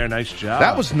 Javier, nice job.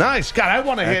 That was nice. God, I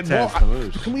want to add more. Taz the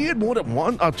Moose. Can we add more than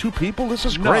one, 2 people? This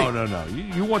is great. No.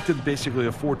 You wanted basically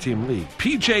a 4-team league.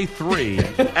 PJ3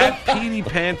 at PD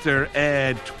Panther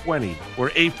add 20, or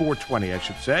A420, I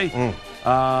should say.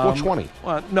 420.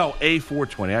 Well, no,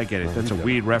 A420. I get it. That's a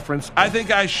weird reference. I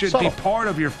think I should be part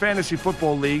of your fantasy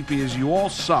football league because you all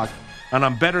suck, and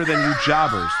I'm better than you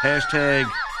jobbers.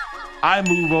 I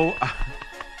move over.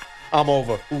 I'm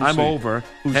over. I'm over.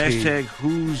 Who's Hashtag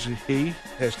who's he?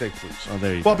 Hashtag please. Oh,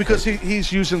 there you Well, go. because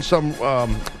he's using some,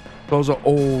 those are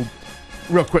old,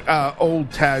 real quick, old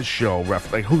Taz show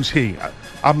ref. Like, who's he?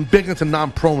 I'm big into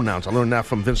non-pronouns. I learned that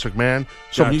from Vince McMahon.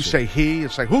 So when you say he,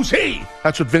 it's like, who's he?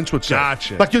 That's what Vince would say.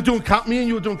 Gotcha. Like you're doing, me and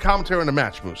you were doing commentary on the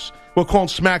match, Moose. We're calling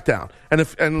SmackDown.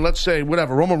 And let's say,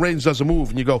 whatever, Roman Reigns does a move,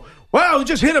 and you go, wow, he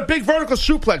just hit a big vertical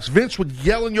suplex. Vince would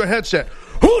yell in your headset,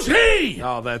 who's he?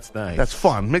 Oh, that's nice. That's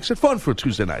fun. Makes it fun for a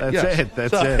Tuesday night. That's it.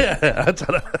 That's it. Yeah,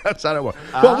 that's how that works.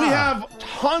 Well, we have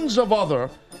tons of other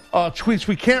tweets.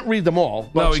 We can't read them all.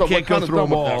 But, No, we so can't we're go kinda through done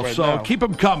them with that all. right So now. keep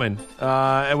them coming,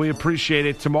 and we appreciate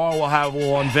it. Tomorrow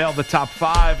we'll unveil the top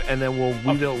 5, and then we'll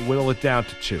whittle it down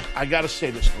to 2. I got to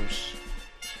say this, Moose.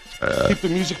 Keep the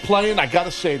music playing. I got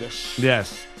to say this.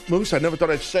 Yes. Moose, I never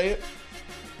thought I'd say it.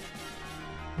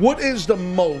 What is the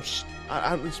most?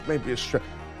 This may be a stretch.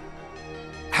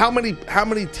 How many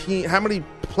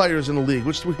players in the league?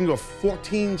 Which we can go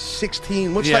 14,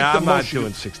 16. What's like the I'm not most?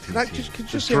 doing 16. Can I just The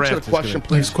answer draft the is question, gonna-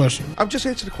 please? Next question. I'm just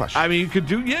answer the question. I mean, you could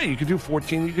do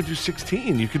 14. You could do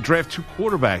 16. You could draft 2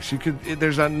 quarterbacks. You could.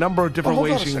 There's a number of different Hold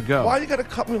on ways a you can second. go. Why you got to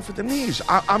cut me for the knees?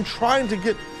 I'm trying to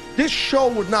get. This show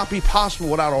would not be possible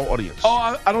without our audience.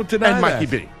 Oh, I don't deny and that. Mikey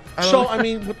B. I don't- So I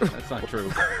mean, That's not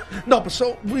true. no, but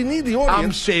so we need the audience.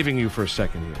 I'm saving you for a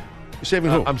second here. You're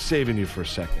saving who? I'm saving you for a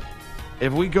second.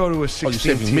 If we go to a saving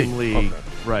me. 16-team league, Okay.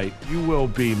 right, you will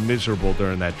be miserable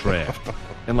during that draft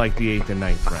in like the 8th and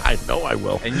 9th round. I know I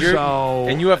will. And So-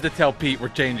 you have to tell Pete we're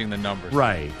changing the numbers.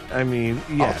 Right. I mean,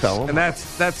 yes. tell him. And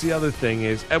that's the other thing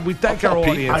is, and we thank I'll our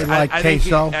tell Pete. audience. I like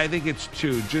queso. I think it's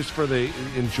 2 just for the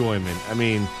enjoyment. I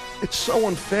mean, It's so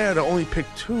unfair to only pick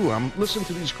 2. I'm listening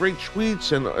to these great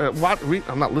tweets, and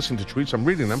I'm not listening to tweets. I'm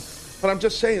reading them, but I'm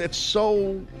just saying it's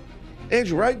so.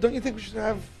 Andrew, right? Don't you think we should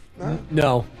have?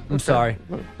 No, I'm sorry.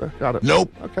 Got it.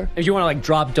 Nope. Okay. If you want to like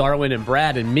drop Darwin and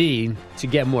Brad and me to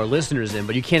get more listeners in,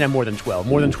 but you can't have more than 12.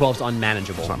 More than 12 is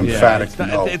unmanageable. Emphatic it's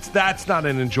no. that's not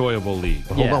an enjoyable league.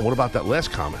 But hold Yeah. on. What about that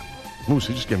last comment? Moose,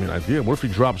 he just gave me an idea. What if we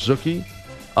drop Zuki?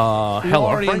 We Heller.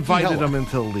 already Frankie invited Heller. them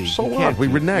into the league. So You what? can't We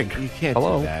do- renege. You can't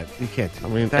Hello? do that. You can't do I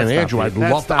mean, that. and Andrew, I'd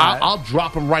love to. Not, I'll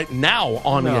drop him right now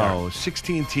on the no, air.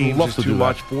 16 teams love is to too do that.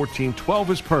 much. 14,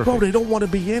 12 is perfect. Bro, they don't want to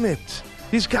be in it.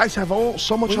 These guys have so much What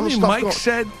do other you mean? stuff Mike going.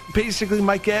 said, basically,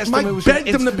 Mike asked Mike him. It was begged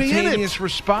an them to be in it. instantaneous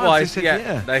response. Well, I said,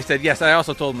 yeah. I said yes. I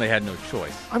also told them they had no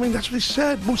choice. I mean, that's what he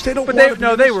said. Moose, they don't But want they to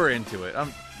be in they this. were into it.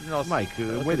 Mike,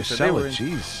 way to so sell they were it.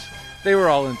 Jeez. They were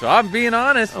all into it. I'm being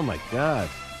honest. Oh, my God.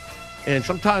 And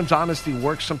sometimes honesty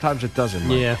works, sometimes it doesn't.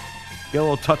 Mike. Yeah. Get a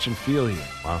little touch and feel here.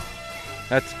 Wow.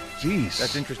 That's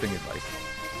Jeez. interesting advice.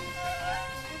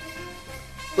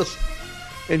 Listen,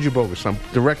 Andrew Bogus, I'm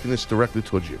directing this directly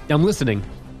towards you. I'm listening.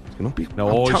 No, I'm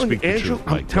always telling speak you, the Andrew, truth,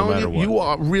 Mike, I'm no telling matter you, what. you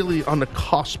are really on the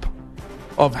cusp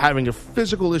of having a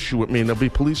physical issue with me, and there'll be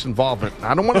police involvement.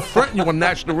 I don't want to threaten you on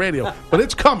national radio, but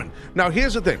it's coming. Now,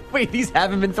 here's the thing. Wait, these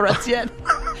haven't been threats yet?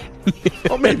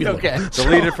 Oh, maybe. Okay.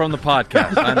 Delete it from the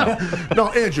podcast. I know.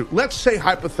 No, Andrew, let's say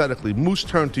hypothetically, Moose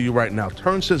turned to you right now,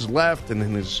 turns his left and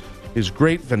in his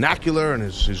great vernacular and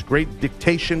his great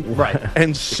dictation, Right.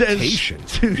 and says Dictation.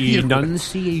 to you,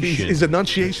 Enunciation. his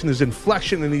enunciation, his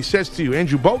inflection, and he says to you,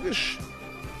 Andrew Bogus,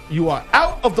 you are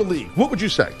out of the league. What would you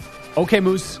say? Okay,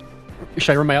 Moose.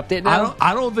 Should I run my update now?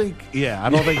 I don't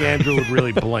think Andrew would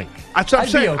really blink. That's what I'm I'd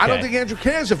be saying. I don't okay. think Andrew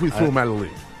cares if we threw him out of the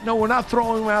league. No, we're not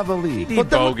throwing him out of the league. Be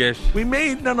bogus. We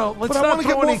made no. Let's But I not wanna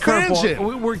get throw any more fans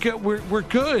curveball. in. We're good. We're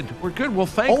good. We're good. We'll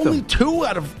thank Only them. 2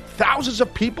 out of thousands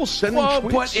of people sending Well,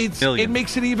 tweets. but it Millions.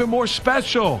 makes it even more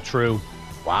special. True.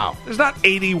 Wow. There's not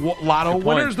 80 lotto Good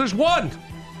point. winners. There's 1.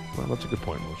 Well, that's a good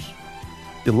point, Moose.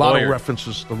 The lotto Lawyer.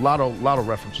 references, the lotto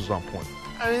references on point.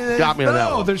 Got me on that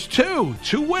No, one. there's 2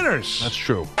 winners. That's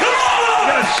true. You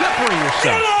gotta separate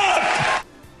yourself.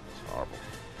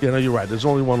 Yeah, no, you're right. There's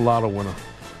only 1 lotto winner.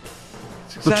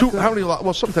 The Exactly. 2, how many lotto?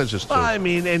 Well, sometimes there's 2. I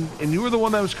mean, and you were the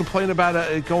one that was complaining about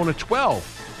going to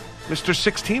 12, Mr.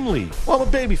 6-team league. Well, I'm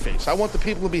a babyface. I want the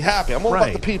people to be happy. I'm all about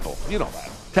Right. the people. You know that.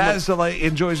 Taz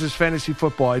enjoys his fantasy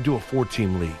football. I do a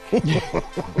 4-team league.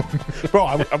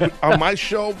 Bro, on my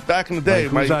show back in the day,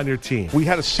 Like, who's on your team? We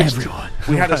had a 6. Everyone.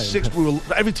 We had a Right. 6.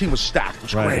 Every team was stacked. It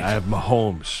was Right. great. I have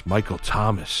Mahomes, Michael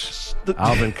Thomas,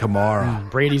 Alvin Kamara.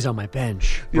 Brady's on my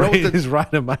bench. You know what Brady's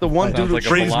right on my the one Sounds dude like who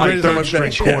a Brady's Bellagio. third third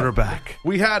string string quarterback.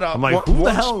 We had I'm like, who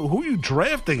the hell? Who are you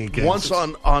drafting against? Once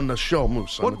on the show,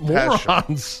 Moose. On What the Taz show.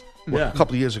 morons? A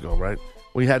couple of years ago, right?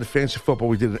 We had a fantasy football.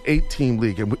 We did an 8-team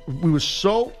league, and we were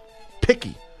so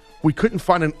picky, we couldn't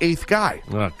find an 8th guy.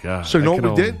 Oh God! So you know I what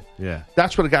can we only- did? Yeah.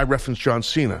 That's where the guy referenced John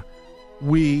Cena.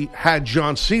 We had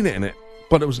John Cena in it,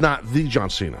 but it was not the John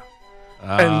Cena.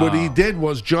 And what he did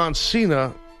was John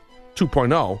Cena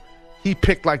 2.0. He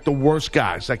picked like the worst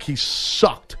guys. Like he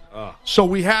sucked. So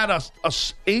we had a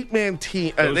 8-man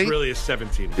team. It was really a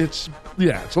 7-team. It's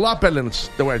a lot better than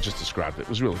the way I just described it. It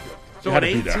was really good. So an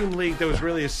 8-team league that was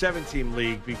really a 7-team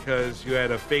league because you had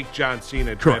a fake John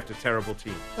Cena draft a terrible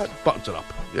team. That buttons it up.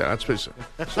 Yeah, that's basically.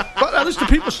 But at least the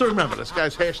people still remember this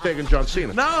guy's hashtagging John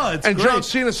Cena. No, it's and great. John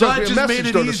Cena so sends me a just message made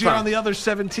it during this easier time. on the other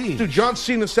 17. Dude, John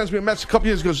Cena sends me a message a couple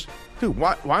years ago. Goes, dude,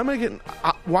 why am I getting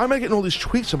all these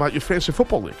tweets about your fantasy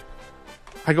football league?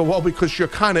 I go, well, because you're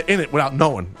kind of in it without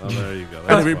knowing. Oh, there you go.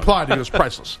 And he replied, he goes,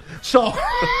 priceless. So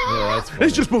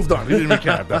he's just moved on. He didn't even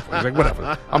care at that point. He's like,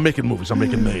 whatever. I'm making movies. I'm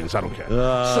making millions. I don't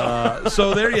care.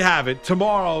 So there you have it.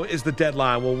 Tomorrow is the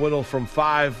deadline. We'll whittle from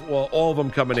 5, all of them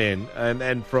coming in,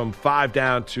 and from 5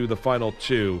 down to the final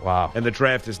 2. Wow. And the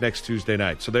draft is next Tuesday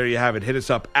night. So there you have it. Hit us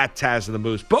up at Taz and the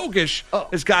Moose. Bogish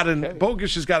has got an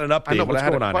update. I know, but What's I had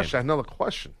going on? I had another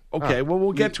question. Okay, well,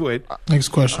 we'll get to it. Next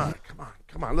question. Right,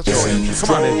 come on, let's go, Andrew.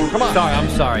 Come on, Andrew. Come on. I'm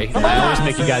sorry. I always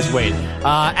make you guys wait.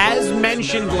 As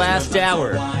mentioned last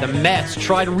hour, the Mets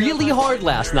tried really hard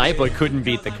last night but couldn't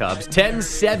beat the Cubs.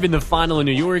 10-7 the final in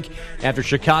New York after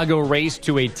Chicago raced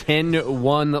to a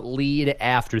 10-1 lead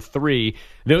after 3.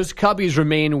 Those Cubbies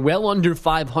remain well under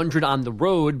 500 on the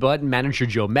road, but manager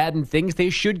Joe Maddon thinks they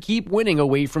should keep winning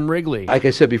away from Wrigley. Like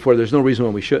I said before, there's no reason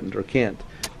why we shouldn't or can't.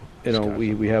 You know,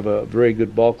 we have a very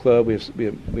good ball club. We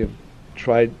have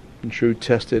tried and true,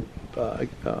 tested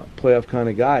playoff kind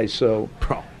of guys. So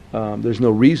there's no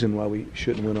reason why we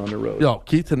shouldn't win on the road. Yo,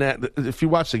 Keith Hernandez, if you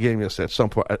watched the game yesterday at some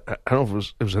point, I don't know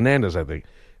if it was Hernandez, I think.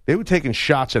 They were taking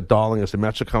shots at Darling as the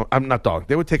Mets were coming. I'm not Darling.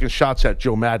 They were taking shots at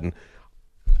Joe Maddon.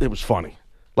 It was funny.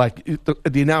 Like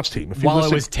the announced team. While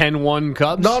it was 10-1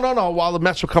 Cubs? No. While the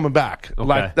Mets were coming back. Okay.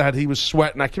 Like that, he was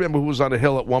sweating. I can't remember who was on the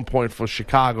hill at one point for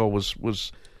Chicago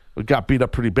was got beat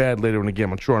up pretty bad later in the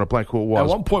game. I'm sure on a blank who it was. At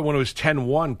one point when it was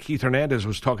 10-1, Keith Hernandez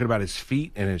was talking about his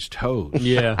feet and his toes.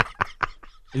 Yeah.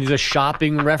 And there's a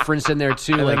shopping reference in there,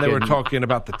 too. And then they were talking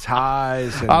about the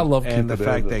ties and, I love and the Keith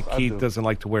fact Hernandez. that Keith doesn't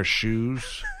like to wear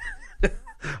shoes.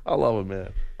 I love him,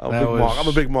 man. I'm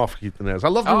a big mark for Keith Hernandez. I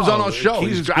love him. He was on our show.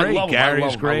 Keith's I great. love him.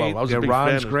 Gary's great. I was a big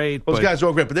Ron's fan. great. Those guys are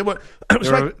all great. But they were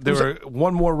they were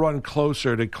one more run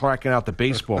closer to cracking out the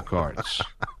baseball cards.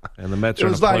 And the Mets are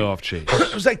in a playoff chase.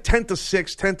 It was like 10-6,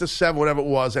 10-7, whatever it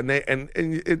was. And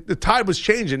the tide was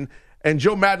changing. And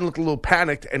Joe Maddon looked a little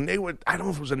panicked. And they were, I don't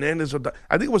know if it was Hernandez or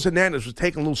I think it was Hernandez was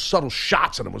taking little subtle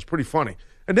shots at him. It was pretty funny.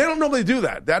 And they don't normally do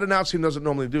that. That announcing doesn't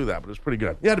normally do that, but it was pretty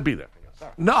good. You had to be there.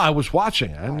 No, I was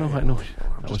watching. I know.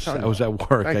 I was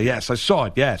at work. Yes, I saw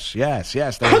it. Yes.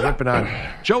 They were ripping on.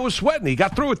 Joe was sweating. He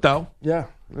got through it, though. Yeah.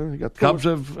 He got Cubs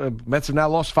Mets have now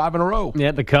lost 5 in a row.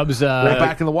 Yeah, the Cubs they're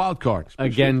back in the wild card.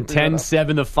 Again,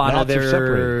 10-7 the final.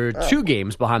 They're 2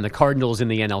 games behind the Cardinals in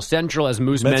the NL Central, as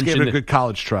Moose Mets mentioned. gave it a good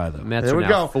college try, though. Mets there are we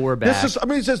now go. 4 back. This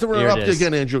is to run up to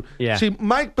again, Andrew. Yeah. See,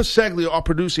 Mike Biseglia, our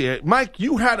producer here. Mike,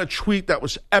 you had a tweet that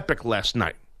was epic last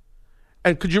night.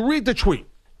 And could you read the tweet?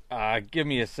 Give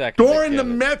me a second. During the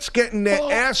Mets getting their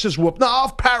asses whooped. No,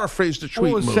 I'll paraphrase the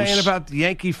tweet. What was Moose. saying about the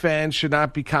Yankee fans should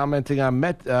not be commenting on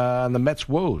the Mets'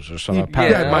 woes or something.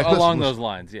 Mike, along those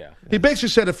lines, yeah. He basically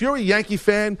said, if you're a Yankee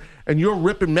fan and you're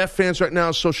ripping Met fans right now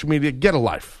on social media, get a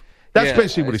life. That's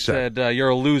basically what he said. You're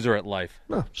a loser at life.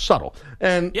 No, subtle.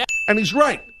 And he's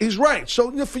right. He's right.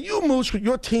 So for you, Moose, with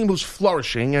your team who's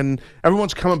flourishing and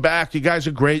everyone's coming back, you guys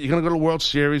are great. You're going to go to the World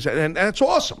Series, and it's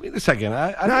awesome. Wait a second.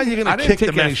 Now you're going to kick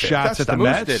the Mets shots at the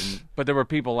Mets. Mets. Didn't, but there were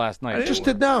people last night. I just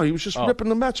did now. He was just ripping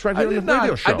the Mets right here on the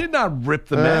radio show. I did not rip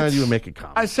the Mets. You were making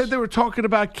comments. I said they were talking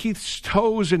about Keith's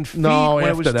toes and feet when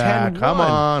it was 10-1. Come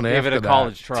on. Gave it a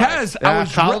college try. Taz, I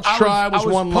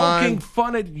was poking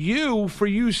fun at you for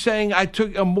you saying I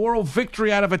took a moral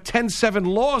victory out of a 10-7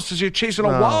 loss as you're chasing a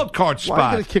wild card spot. Why are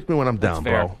you going to kick me when I'm down,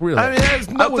 bro? Really? I mean, it has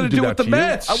nothing to do with the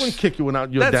Mets. I wouldn't kick you when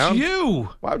you're down. That's you.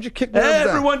 Why would you kick me when I'm down?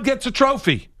 Everyone gets a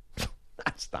trophy.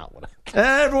 That's not what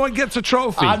everyone gets a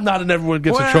trophy. I'm not an everyone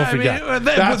gets a trophy guy.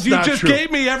 That's you just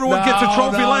gave me everyone gets a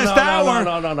trophy last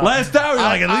hour. No. Last hour, you're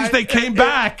like, at least they came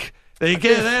back. They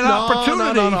get an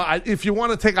opportunity. No. If you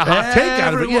want to take a hot take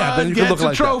out of it, then you can look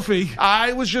like a trophy. That.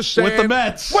 I was just saying with the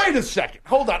Mets. Wait a second.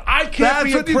 Hold on. I can't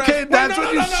be impressed. That's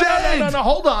what you said. No.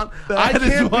 Hold on. I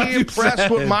can't be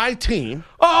impressed with my team.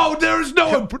 Oh, there's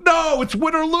no. It's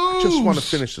win or lose. I just want to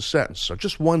finish the sentence. So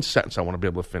just one sentence I want to be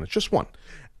able to finish. Just one.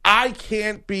 I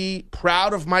can't be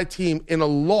proud of my team in a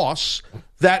loss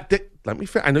that let me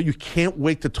finish. I know you can't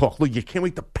wait to talk. Look, you can't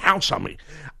wait to pounce on me.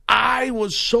 I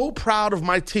was so proud of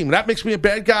my team. That makes me a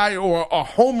bad guy or a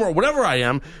homer or whatever I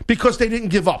am because they didn't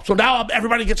give up. So now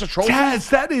everybody gets a trophy. Taz,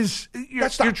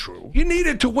 that's not true. You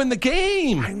needed to win the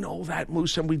game. I know that,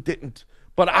 Moose, and we didn't.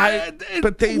 But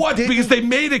they what? didn't. Because they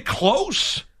made it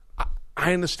close.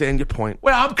 I understand your point.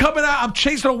 Well, I'm coming out. I'm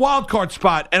chasing a wild card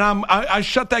spot, and I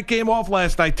shut that game off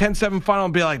last night, 10-7 final,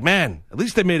 and be like, man, at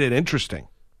least they made it interesting.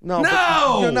 No,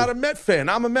 but you're not a Met fan.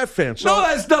 I'm a Met fan. So no,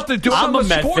 that has nothing to do with I'm a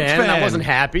Met sports fan. I wasn't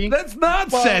happy. That's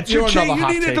nonsense. Well, you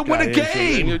needed to win a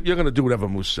game. You're going to do whatever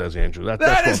Moose says, Andrew.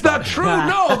 That is not true.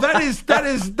 No, that is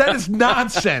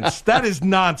nonsense. That is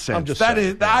nonsense. I'm just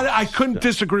saying, I couldn't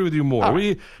disagree with you more.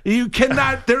 You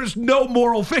cannot. There's no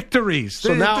moral victories.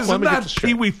 So now this let is me get not this straight.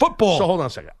 Pee-wee football. So hold on a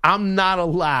second. I'm not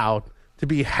allowed to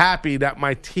be happy that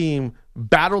my team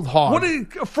battled hard.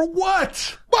 For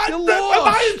what? Am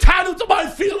I entitled to my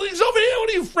feelings over here? What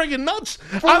are you friggin' nuts?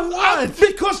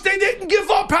 Because they didn't give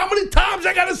up. How many times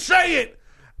I got to say it?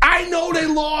 I know they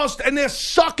lost, and they're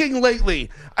sucking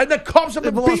lately. And the Cubs have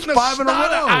been beating us 5 in a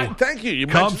row. Thank you.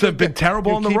 Cubs have been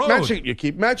terrible on the road. You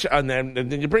keep mentioning, and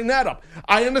then you bring that up.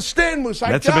 I understand, Moose.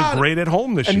 Mets have been great at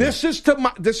home this year. And this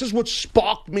is what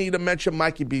sparked me to mention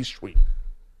Mikey B's tweet.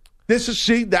 This is,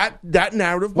 that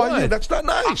narrative by you. That's not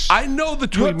nice. I know the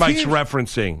tweet Mike's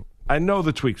referencing. I know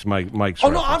the tweets Mike's referencing. Oh,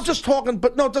 no, I'm just talking,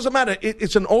 but no, it doesn't matter.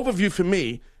 It's an overview for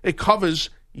me. It covers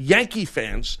Yankee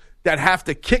fans that have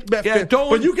to kick back.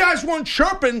 But you guys weren't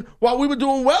chirping while we were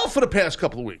doing well for the past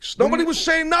couple of weeks. Nobody was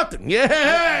saying nothing.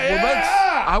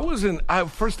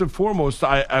 First and foremost,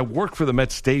 I work for the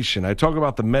Mets station. I talk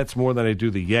about the Mets more than I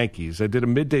do the Yankees. I did a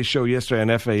midday show yesterday on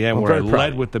FAM where I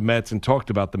led with the Mets and talked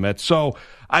about the Mets. So,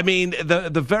 I mean, the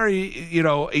very,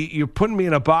 you're putting me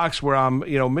in a box where I'm,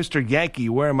 Mr. Yankee,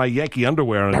 wearing my Yankee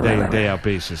underwear on a day in, day out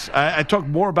basis. I talk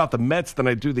more about the Mets than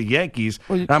I do the Yankees.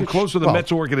 I'm closer to the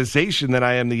Mets organization than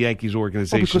I am the Yankees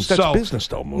organization. Because that's business,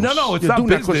 though, Moose. No, it's not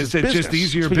business. It's just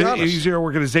easier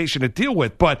organization to deal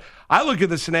with. But I look at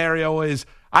the scenario as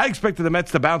I expected the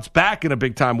Mets to bounce back in a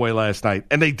big-time way last night,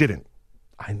 and they didn't.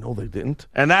 I know they didn't.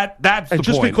 And that's the point.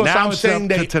 Just because now I'm saying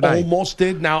they almost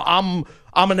did, now I'm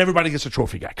an everybody gets a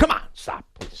trophy guy. Come on, stop,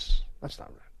 please. That's not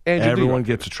right. Andrew, everyone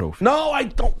gets a trophy. No, I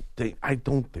don't think like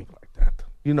that.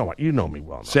 You know what? You know me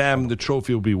well enough. Sam, the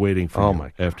trophy will be waiting for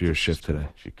you after your shift today.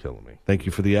 You're killing me. Thank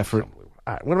you for the effort.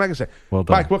 All right, what am I going to say? Well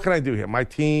done. Mike, what can I do here? My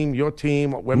team, your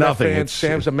team, we're Nothing. Met fans.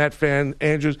 Sam's a Met fan.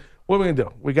 Andrew's. What are we going to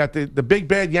do? We got the big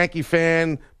bad Yankee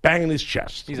fan banging his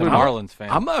chest. He's a Marlins fan.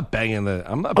 I'm not banging the.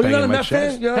 I'm not you're banging not a my Met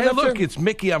chest. fan? You're not a Hey, Met look, fan? it's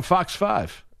Mickey on Fox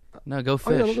 5. No, go Oh,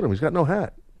 fish. yeah, look at him. He's got no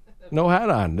hat. No hat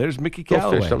on. There's Mickey Go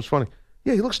Callaway. fish. That was funny.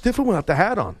 Yeah, he looks different without the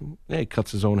hat on. Yeah, he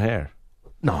cuts his own hair.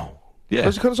 No. Yeah.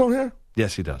 Does he cut his own hair?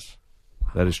 Yes, he does.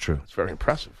 That is true. It's very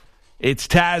impressive. It's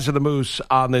Taz and the Moose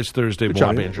on this Thursday Good job,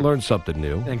 morning. Andrew. Learn something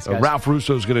new. Thanks, guys. Ralph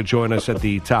Russo is going to join us at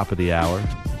the top of the hour.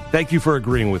 Thank you for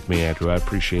agreeing with me, Andrew. I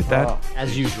appreciate that.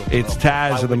 As usual. It's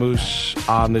Taz and the Moose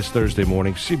on this Thursday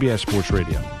morning, CBS Sports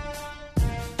Radio.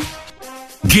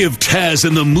 Give Taz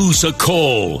and the Moose a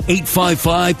call.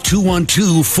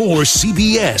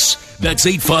 855-212-4CBS. That's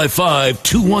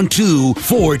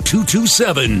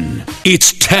 855-212-4227.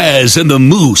 It's Taz and the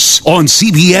Moose on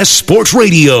CBS Sports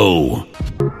Radio.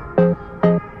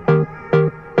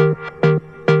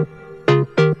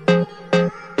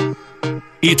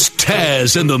 It's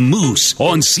Taz and the Moose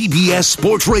on CBS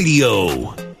Sports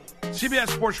Radio. CBS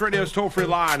Sports Radio's toll-free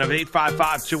line of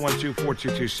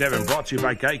 855-212-4227 brought to you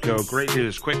by Geico. Great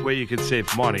news, quick way you can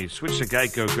save money. Switch to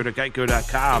Geico. Go to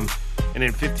geico.com, and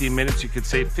in 15 minutes you could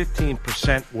save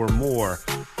 15% or more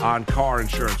on car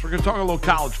insurance. We're going to talk a little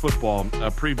college football,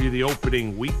 preview the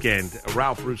opening weekend.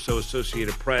 Ralph Russo,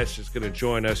 Associated Press, is going to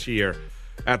join us here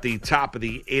at the top of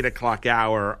the 8 o'clock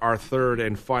hour, our third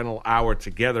and final hour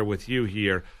together with you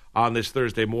here on this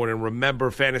Thursday morning. Remember,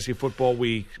 Fantasy Football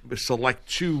Week, select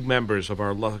 2 members of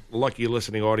our lucky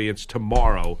listening audience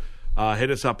tomorrow. Hit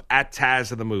us up at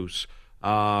Taz and the Moose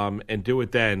and do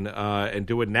it then and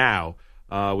do it now.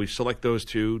 We select those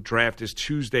 2. Draft is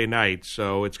Tuesday night,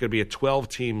 so it's going to be a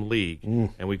 12-team league,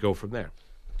 and we go from there.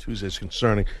 Tuesday's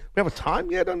concerning. We have a time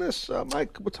yet on this,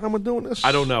 Mike? What time we're doing this?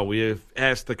 I don't know. We have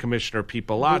asked the commissioner, Pete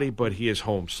Bellotti, but he is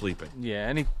home sleeping. Yeah,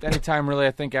 any time really.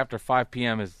 I think after 5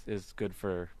 p.m. is good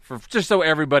for just so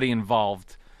everybody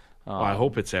involved. Well, I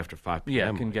hope it's after 5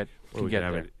 p.m. Yeah, can get have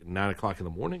there. it at 9 o'clock in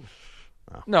the morning?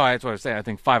 No, that's what I was saying. I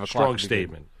think 5 o'clock. Strong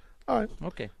statement. All right.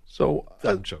 Okay. So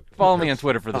follow me on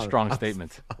Twitter for the strong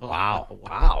statements. Wow.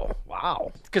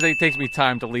 Because it takes me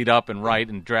time to lead up and write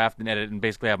and draft and edit and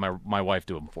basically have my wife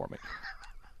do them for me.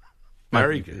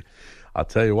 Very good. I'll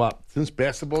tell you what. Since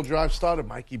Basketball Drive started,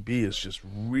 Mikey B is just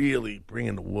really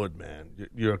bringing the wood, man.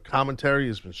 Your commentary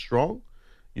has been strong.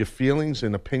 your feelings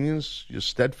and opinions. You're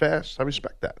steadfast. I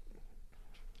respect that.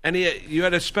 And you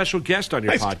had a special guest on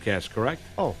your podcast, correct?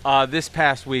 Oh. This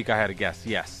past week I had a guest,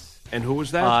 yes. And who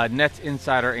was that? Nets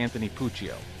insider Anthony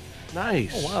Puccio.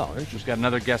 Nice. Oh, wow. Who's got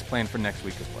another guest planned for next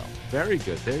week as well. Very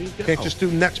good. There you go. Can't just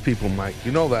do Nets people, Mike.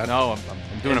 You know that. No,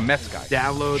 I'm doing a Mets guy.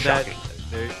 Download that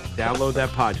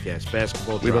podcast,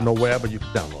 Basketball Drive. We don't know where, but you can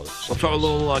download it. We'll talk a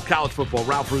little college football.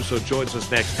 Ralph Russo joins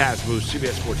us next. Taz Moose,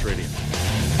 CBS Sports Radio.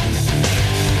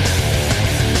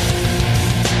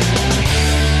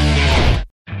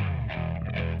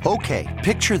 Okay,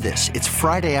 picture this. It's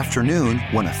Friday afternoon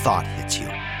when a thought hits you.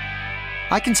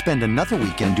 I can spend another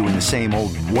weekend doing the same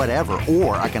old whatever,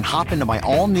 or I can hop into my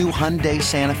all-new Hyundai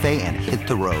Santa Fe and hit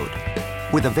the road.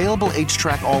 With available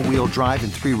H-Track all-wheel drive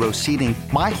and 3-row seating,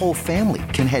 my whole family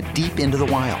can head deep into the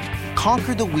wild.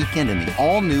 Conquer the weekend in the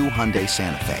all-new Hyundai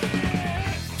Santa Fe.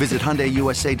 Visit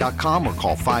HyundaiUSA.com or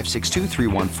call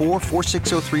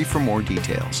 562-314-4603 for more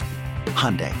details.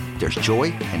 Hyundai, there's joy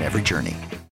in every journey.